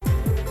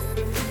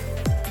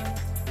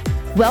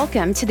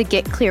Welcome to the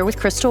Get Clear with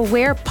Crystal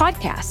Ware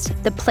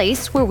podcast, the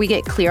place where we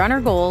get clear on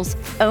our goals,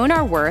 own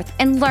our worth,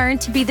 and learn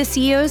to be the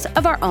CEOs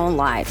of our own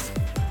lives.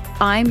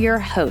 I'm your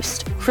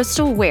host,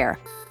 Crystal Ware,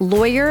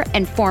 lawyer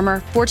and former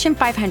Fortune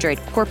 500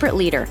 corporate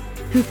leader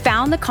who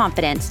found the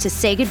confidence to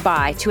say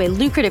goodbye to a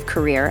lucrative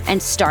career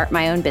and start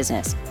my own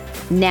business.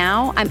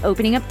 Now I'm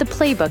opening up the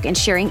playbook and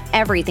sharing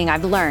everything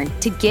I've learned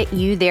to get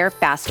you there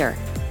faster.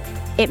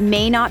 It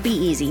may not be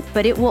easy,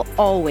 but it will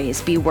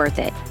always be worth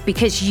it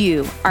because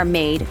you are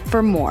made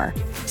for more.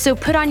 So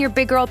put on your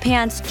big girl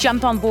pants,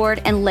 jump on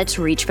board, and let's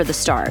reach for the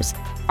stars.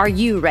 Are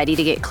you ready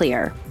to get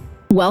clear?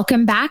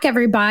 Welcome back,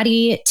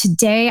 everybody.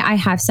 Today, I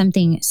have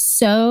something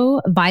so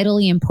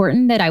vitally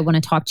important that I want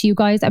to talk to you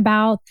guys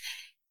about.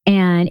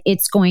 And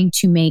it's going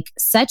to make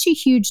such a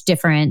huge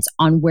difference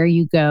on where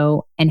you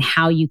go and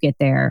how you get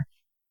there.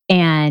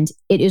 And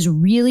it is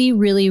really,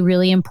 really,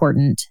 really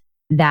important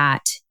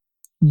that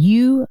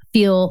you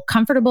feel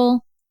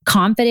comfortable,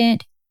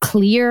 confident,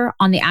 clear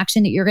on the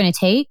action that you're going to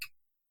take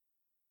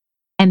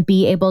and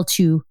be able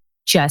to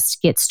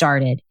just get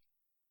started.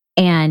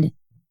 And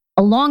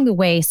along the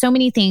way, so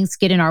many things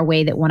get in our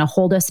way that want to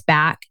hold us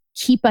back,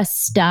 keep us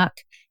stuck,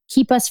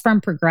 keep us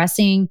from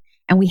progressing.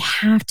 And we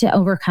have to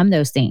overcome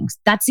those things.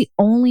 That's the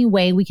only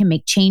way we can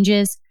make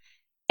changes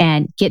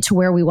and get to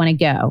where we want to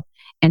go.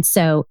 And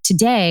so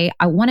today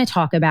I want to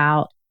talk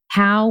about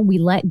how we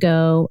let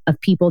go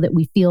of people that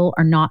we feel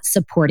are not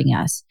supporting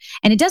us.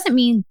 And it doesn't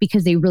mean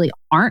because they really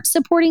aren't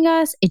supporting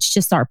us, it's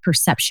just our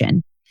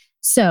perception.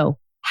 So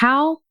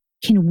how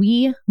can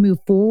we move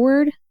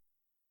forward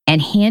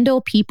and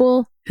handle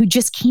people who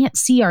just can't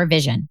see our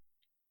vision?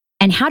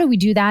 And how do we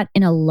do that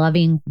in a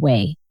loving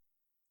way?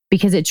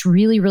 Because it's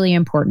really, really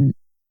important.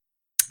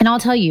 And I'll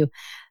tell you,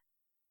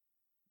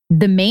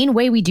 the main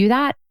way we do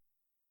that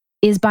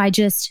is by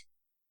just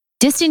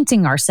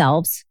distancing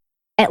ourselves,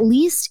 at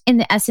least in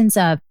the essence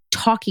of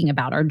talking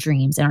about our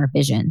dreams and our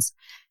visions.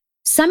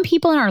 Some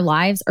people in our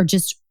lives are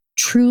just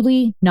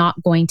truly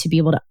not going to be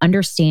able to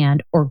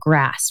understand or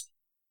grasp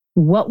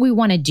what we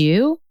want to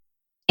do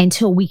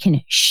until we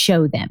can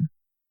show them.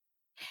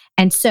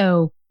 And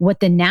so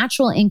what the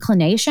natural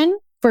inclination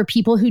for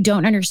people who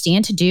don't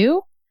understand to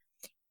do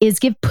is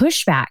give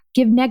pushback,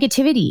 give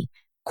negativity,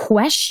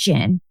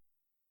 question.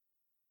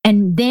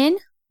 And then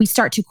we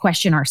start to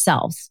question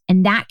ourselves.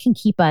 And that can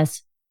keep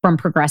us from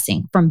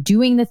progressing, from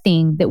doing the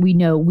thing that we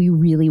know we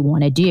really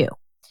want to do.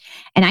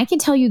 And I can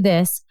tell you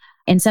this,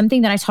 and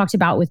something that I talked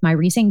about with my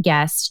recent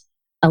guest,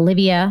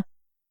 Olivia,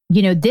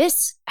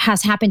 this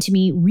has happened to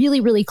me really,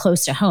 really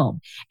close to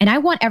home. And I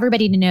want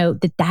everybody to know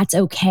that that's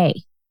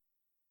okay.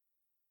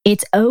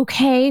 It's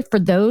okay for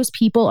those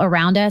people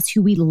around us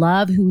who we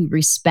love, who we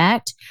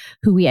respect,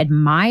 who we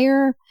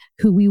admire,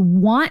 who we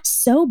want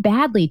so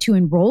badly to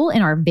enroll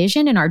in our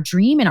vision and our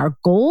dream and our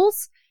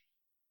goals,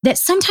 that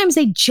sometimes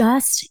they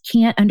just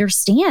can't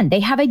understand.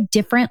 They have a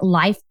different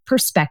life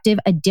perspective,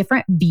 a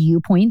different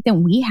viewpoint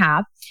than we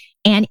have,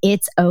 and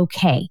it's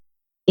okay.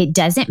 It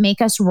doesn't make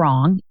us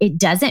wrong. It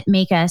doesn't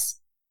make us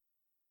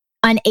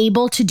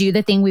unable to do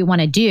the thing we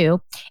want to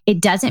do.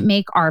 It doesn't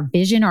make our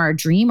vision or our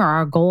dream or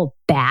our goal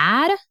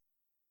bad,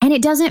 and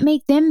it doesn't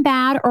make them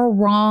bad or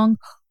wrong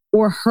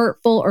or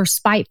hurtful or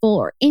spiteful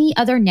or any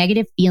other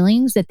negative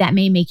feelings that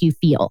may make you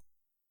feel.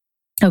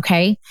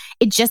 Okay?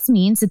 It just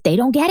means that they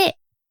don't get it.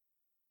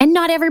 And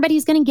not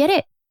everybody's going to get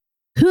it.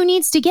 Who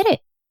needs to get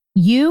it?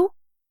 You,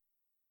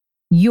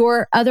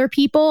 your other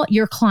people,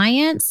 your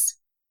clients.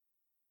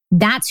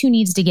 That's who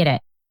needs to get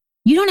it.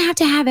 You don't have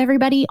to have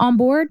everybody on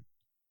board.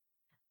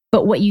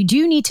 But what you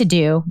do need to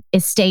do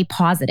is stay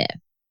positive.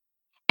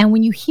 And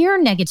when you hear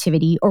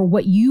negativity or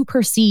what you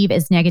perceive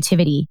as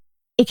negativity,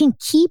 it can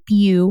keep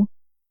you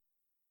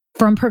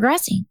from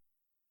progressing.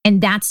 And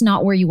that's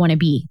not where you want to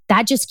be.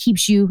 That just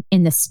keeps you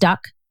in the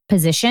stuck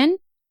position.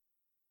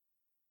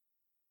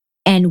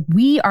 And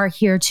we are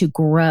here to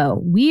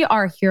grow. We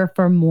are here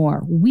for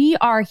more. We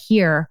are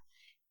here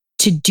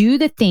to do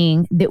the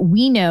thing that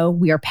we know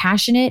we are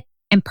passionate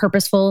and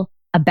purposeful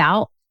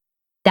about,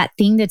 that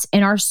thing that's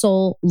in our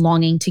soul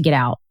longing to get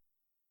out.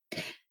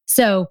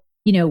 So,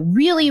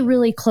 really,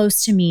 really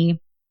close to me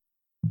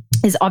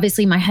is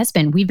obviously my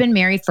husband. We've been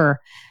married for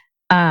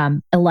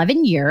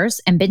 11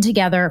 years and been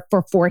together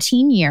for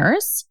 14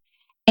 years.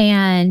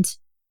 And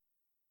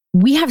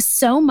we have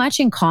so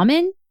much in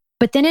common,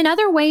 but then in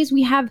other ways,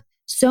 we have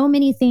so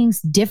many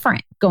things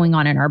different going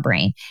on in our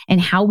brain and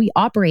how we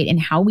operate and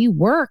how we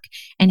work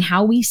and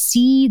how we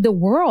see the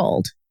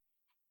world.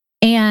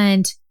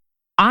 And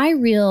I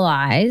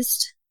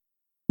realized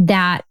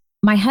that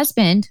my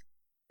husband,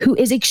 who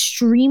is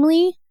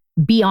extremely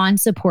beyond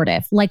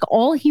supportive, like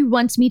all he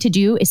wants me to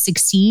do is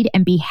succeed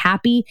and be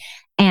happy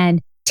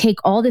and take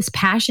all this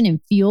passion and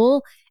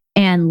fuel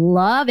and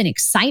love and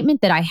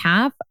excitement that I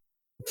have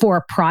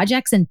for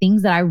projects and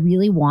things that I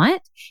really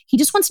want. He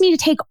just wants me to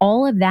take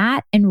all of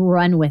that and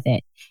run with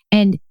it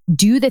and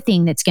do the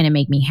thing that's going to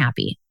make me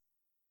happy.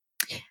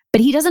 But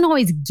he doesn't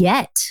always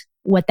get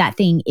what that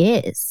thing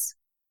is.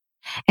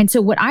 And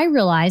so what I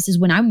realized is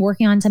when I'm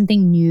working on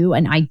something new,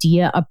 an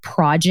idea, a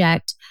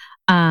project,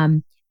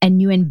 a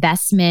new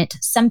investment,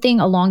 something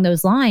along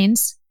those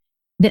lines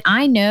that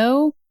I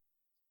know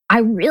I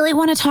really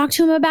want to talk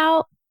to him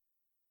about,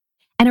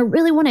 and I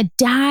really want to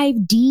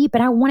dive deep,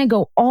 and I want to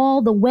go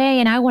all the way,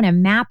 and I want to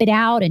map it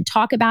out and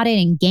talk about it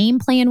and game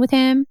plan with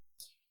him.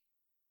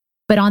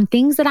 But on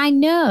things that I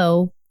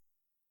know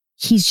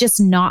he's just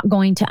not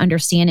going to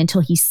understand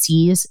until he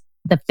sees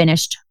the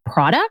finished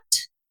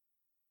product,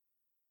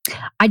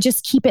 I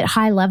just keep it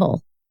high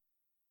level.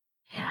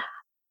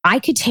 I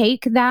could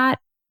take that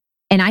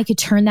and I could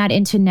turn that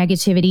into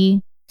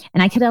negativity,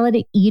 and I could let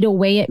it eat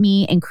away at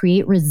me and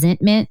create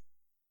resentment.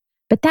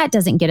 But that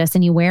doesn't get us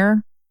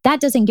anywhere.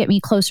 That doesn't get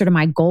me closer to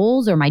my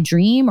goals or my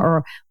dream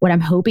or what I'm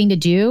hoping to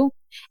do.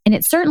 And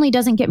it certainly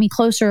doesn't get me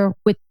closer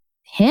with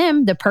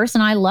him, the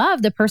person I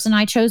love, the person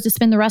I chose to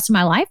spend the rest of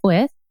my life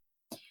with.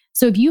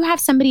 So if you have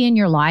somebody in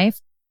your life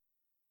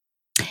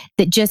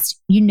that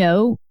just,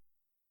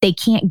 they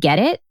can't get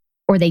it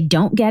or they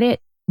don't get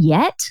it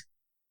yet,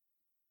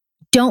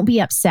 don't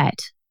be upset.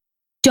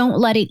 Don't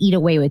let it eat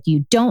away with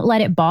you. Don't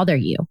let it bother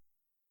you.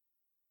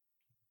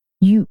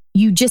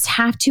 You just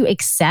have to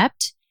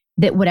accept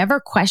that whatever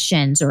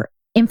questions or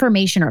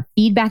information or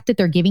feedback that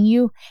they're giving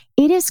you,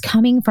 it is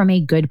coming from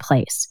a good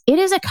place. It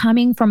is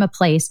coming from a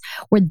place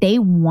where they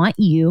want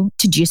you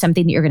to do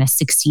something that you're going to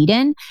succeed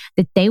in,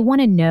 that they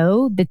want to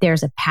know that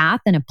there's a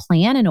path and a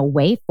plan and a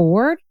way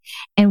forward.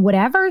 And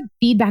whatever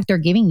feedback they're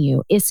giving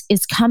you is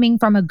coming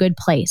from a good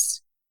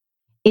place.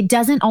 It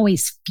doesn't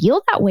always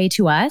feel that way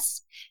to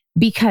us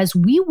because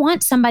we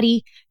want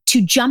somebody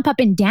to jump up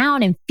and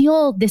down and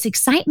feel this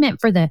excitement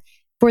for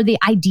the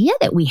idea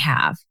that we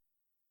have.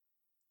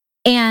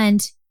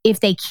 And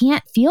if they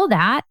can't feel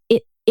that,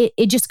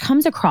 it just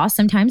comes across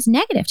sometimes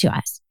negative to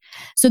us.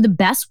 So the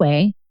best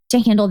way to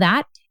handle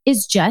that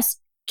is just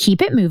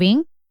keep it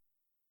moving,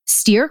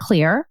 steer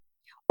clear,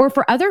 or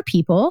for other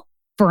people,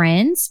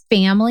 friends,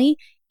 family,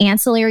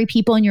 ancillary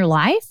people in your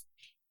life,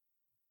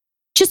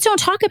 just don't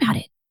talk about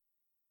it.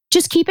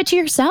 Just keep it to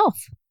yourself.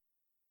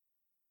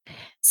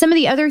 Some of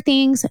the other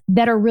things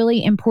that are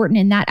really important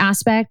in that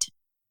aspect,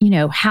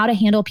 how to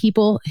handle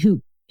people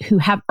who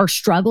are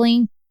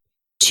struggling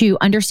to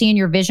understand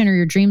your vision or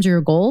your dreams or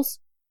your goals.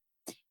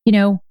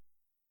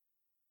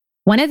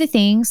 One of the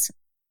things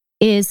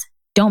is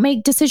don't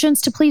make decisions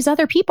to please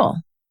other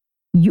people.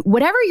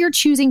 Whatever you're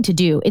choosing to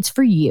do, it's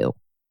for you.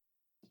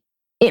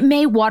 It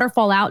may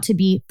waterfall out to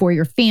be for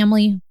your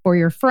family, for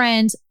your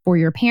friends, for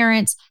your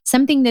parents,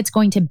 something that's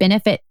going to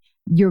benefit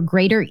your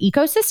greater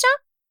ecosystem.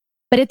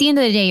 But at the end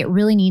of the day, it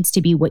really needs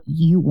to be what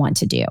you want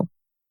to do.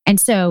 And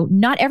so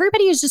not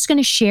everybody is just going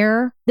to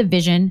share the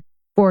vision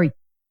for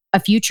a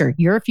future,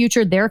 your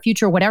future, their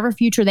future, whatever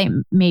future they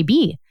may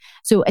be.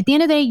 So at the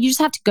end of the day, you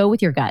just have to go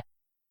with your gut.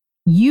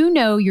 You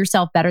know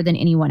yourself better than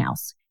anyone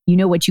else. You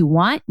know what you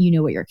want. You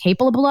know what you're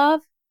capable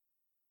of.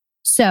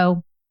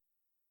 So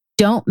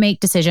don't make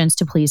decisions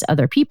to please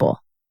other people.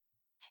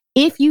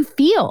 If you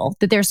feel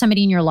that there's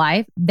somebody in your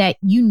life that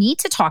you need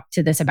to talk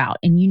to this about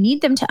and you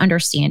need them to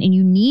understand and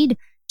you need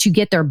to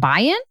get their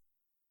buy-in,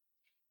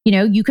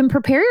 you can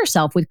prepare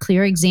yourself with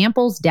clear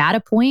examples,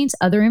 data points,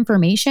 other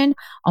information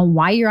on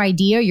why your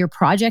idea, your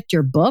project,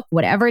 your book,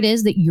 whatever it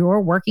is that you're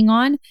working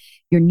on,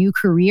 your new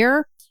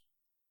career,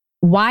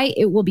 why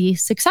it will be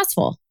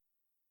successful.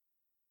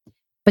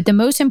 But the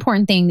most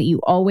important thing that you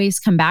always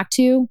come back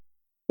to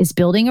is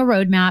building a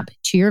roadmap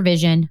to your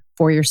vision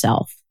for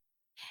yourself.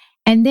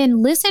 And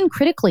then listen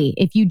critically.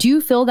 If you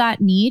do feel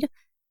that need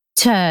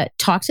to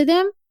talk to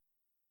them,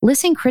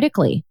 listen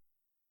critically.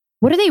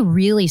 What are they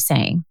really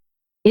saying?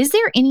 Is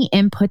there any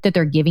input that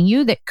they're giving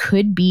you that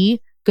could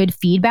be good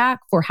feedback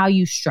for how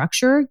you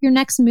structure your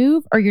next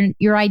move or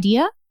your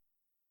idea?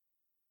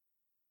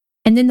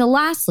 And then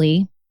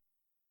lastly,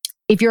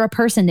 if you're a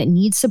person that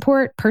needs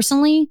support,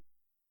 personally,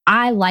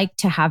 I like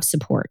to have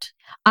support.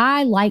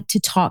 I like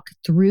to talk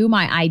through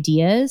my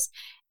ideas,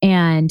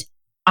 and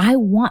I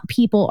want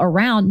people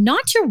around,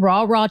 not to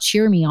rah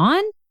cheer me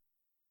on,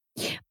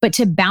 but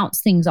to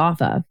bounce things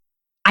off of.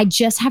 I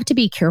just have to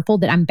be careful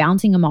that I'm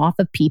bouncing them off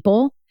of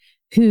people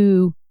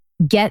who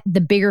get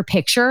the bigger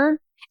picture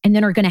and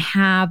then are going to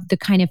have the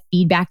kind of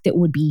feedback that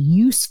would be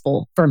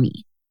useful for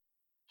me.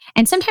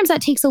 And sometimes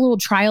that takes a little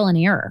trial and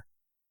error.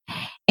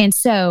 And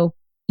so,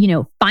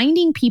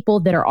 finding people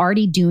that are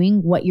already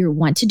doing what you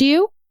want to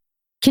do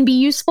can be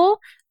useful.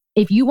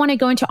 If you want to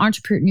go into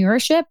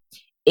entrepreneurship,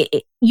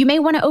 you may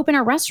want to open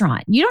a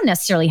restaurant. You don't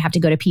necessarily have to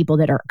go to people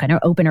that are going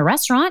to open a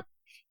restaurant.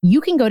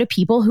 You can go to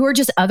people who are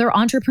just other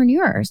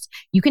entrepreneurs.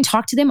 You can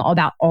talk to them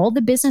about all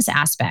the business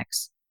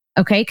aspects.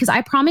 Okay? Because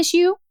I promise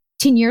you,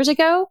 10 years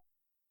ago,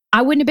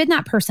 I wouldn't have been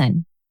that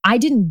person. I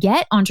didn't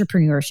get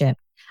entrepreneurship.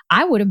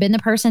 I would have been the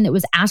person that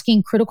was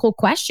asking critical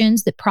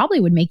questions that probably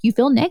would make you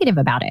feel negative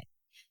about it.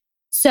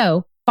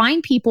 So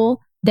find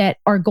people that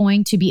are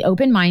going to be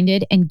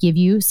open-minded and give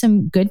you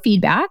some good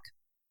feedback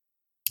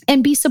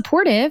and be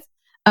supportive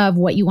of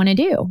what you want to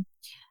do.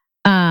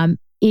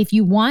 If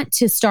you want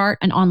to start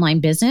an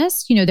online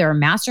business, there are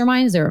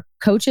masterminds, there are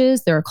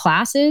coaches, there are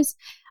classes,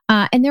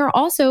 and there are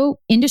also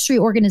industry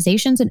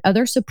organizations and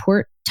other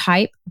support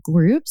type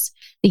groups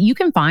that you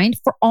can find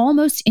for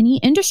almost any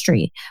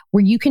industry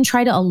where you can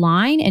try to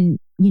align and,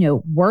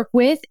 work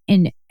with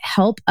and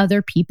help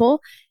other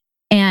people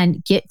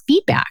and get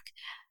feedback.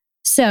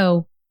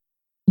 So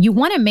you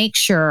want to make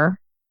sure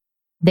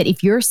that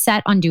if you're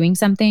set on doing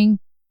something,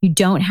 you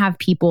don't have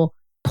people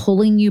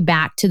pulling you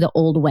back to the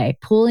old way,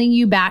 pulling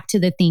you back to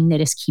the thing that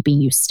is keeping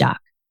you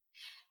stuck.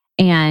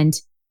 And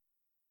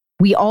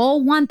we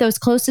all want those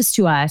closest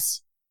to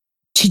us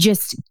to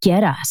just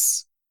get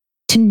us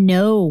to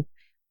know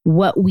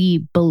what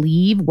we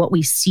believe, what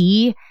we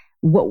see,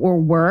 what we're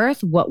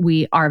worth, what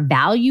our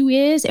value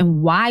is,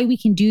 and why we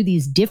can do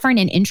these different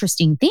and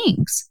interesting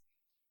things.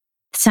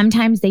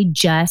 Sometimes they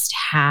just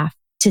have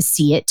to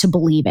see it to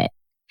believe it.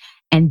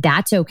 And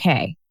that's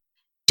okay.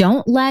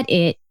 Don't let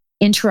it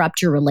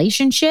interrupt your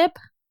relationship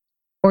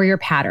or your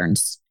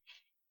patterns.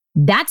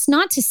 That's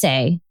not to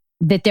say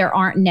that there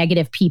aren't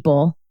negative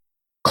people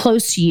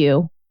close to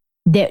you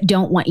that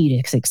don't want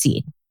you to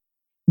succeed.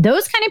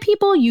 Those kind of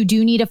people you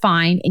do need to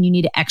find, and you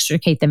need to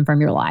extricate them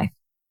from your life.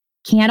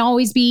 Can't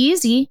always be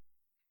easy.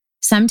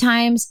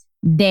 Sometimes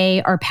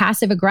they are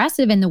passive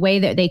aggressive in the way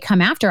that they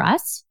come after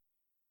us.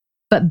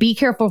 But be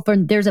careful,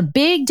 there's a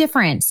big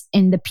difference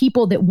in the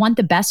people that want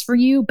the best for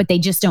you, but they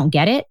just don't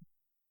get it,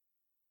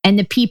 and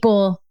the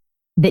people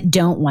that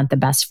don't want the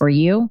best for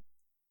you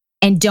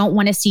and don't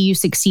want to see you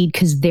succeed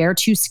because they're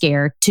too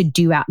scared to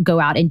go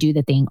out and do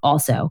the thing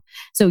also.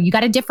 So you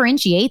got to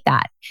differentiate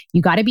that.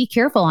 You got to be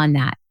careful on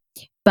that.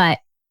 But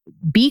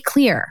be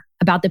clear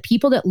about the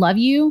people that love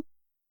you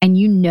and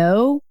you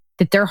know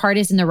that their heart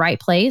is in the right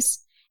place,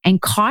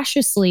 and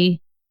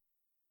cautiously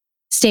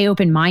stay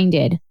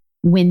open-minded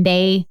when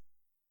they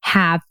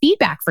have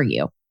feedback for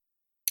you.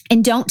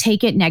 And don't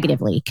take it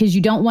negatively, because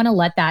you don't want to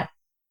let that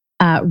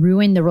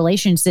ruin the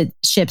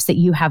relationships that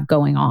you have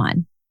going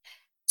on.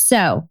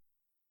 So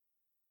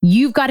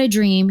you've got a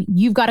dream,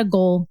 you've got a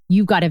goal,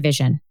 you've got a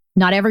vision.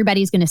 Not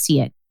everybody's going to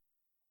see it,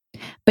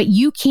 but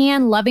you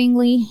can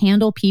lovingly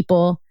handle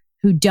people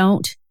who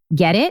don't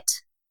get it.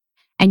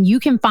 And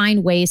you can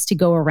find ways to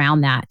go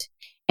around that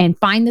and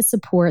find the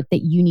support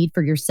that you need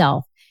for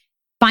yourself.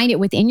 Find it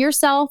within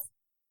yourself,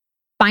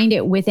 find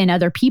it within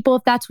other people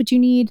if that's what you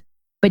need,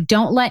 but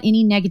don't let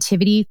any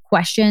negativity,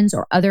 questions,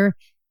 or other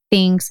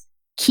things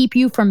keep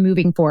you from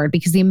moving forward,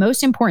 because the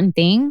most important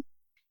thing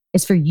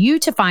is for you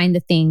to find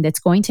the thing that's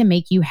going to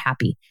make you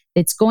happy,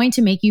 that's going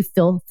to make you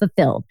feel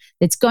fulfilled,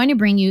 that's going to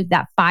bring you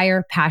that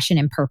fire, passion,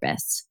 and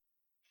purpose.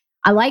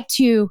 I like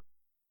to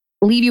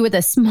leave you with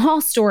a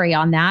small story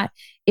on that.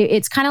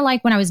 It's kind of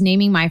like when I was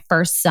naming my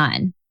first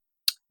son.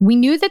 We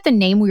knew that the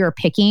name we were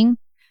picking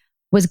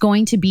was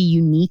going to be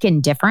unique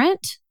and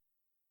different,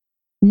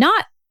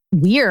 not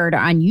weird or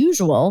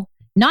unusual,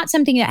 not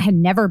something that had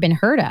never been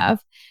heard of,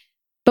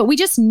 but we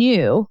just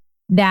knew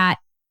that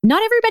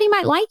not everybody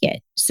might like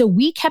it. So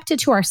we kept it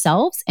to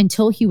ourselves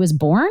until he was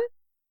born.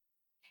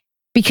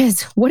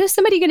 Because what is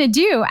somebody going to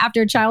do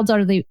after a child's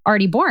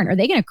already born? Are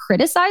they going to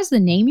criticize the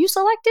name you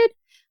selected?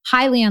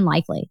 Highly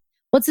unlikely.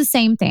 Well, it's the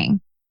same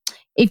thing.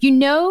 If you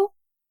know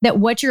that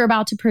what you're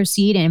about to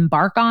proceed and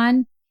embark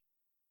on,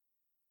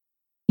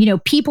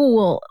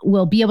 people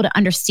will be able to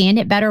understand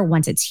it better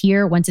once it's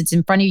here, once it's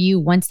in front of you,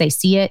 once they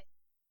see it,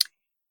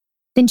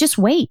 then just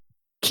wait.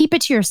 Keep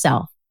it to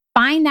yourself.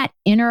 Find that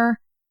inner,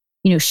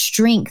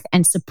 strength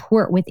and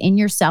support within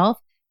yourself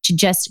to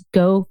just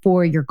go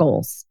for your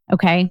goals.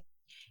 Okay.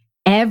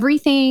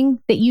 Everything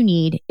that you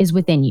need is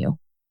within you.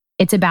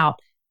 It's about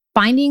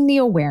finding the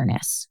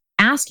awareness,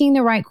 asking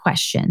the right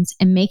questions,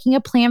 and making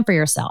a plan for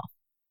yourself.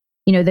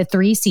 The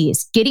 3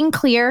 C's: getting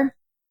clear,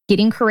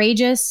 getting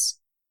courageous,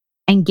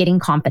 and getting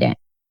confident.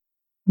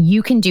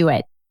 You can do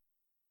it.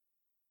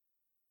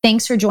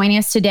 Thanks for joining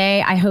us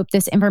today. I hope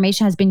this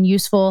information has been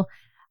useful.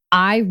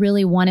 I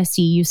really want to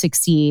see you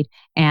succeed,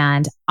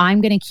 and I'm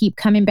going to keep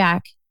coming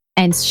back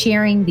and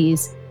sharing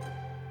these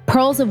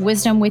pearls of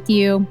wisdom with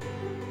you.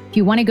 If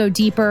you want to go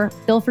deeper,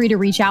 feel free to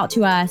reach out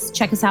to us.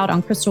 Check us out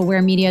on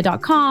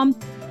crystalwaremedia.com,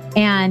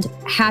 and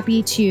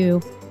happy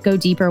to go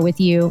deeper with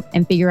you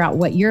and figure out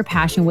what your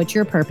passion, what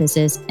your purpose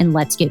is, and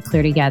let's get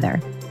clear together.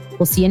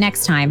 We'll see you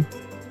next time.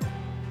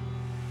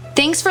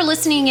 Thanks for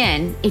listening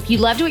in. If you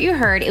loved what you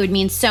heard, it would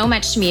mean so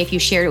much to me if you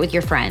shared it with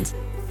your friends.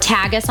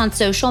 Tag us on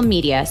social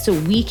media so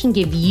we can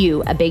give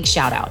you a big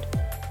shout out.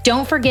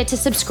 Don't forget to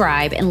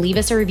subscribe and leave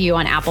us a review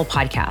on Apple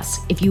Podcasts.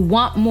 If you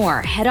want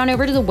more, head on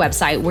over to the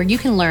website where you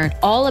can learn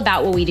all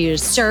about what we do to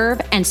serve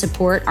and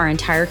support our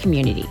entire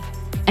community.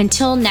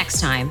 Until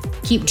next time,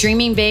 keep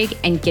dreaming big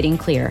and getting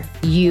clear.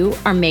 You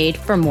are made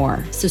for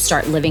more, so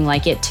start living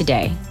like it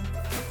today.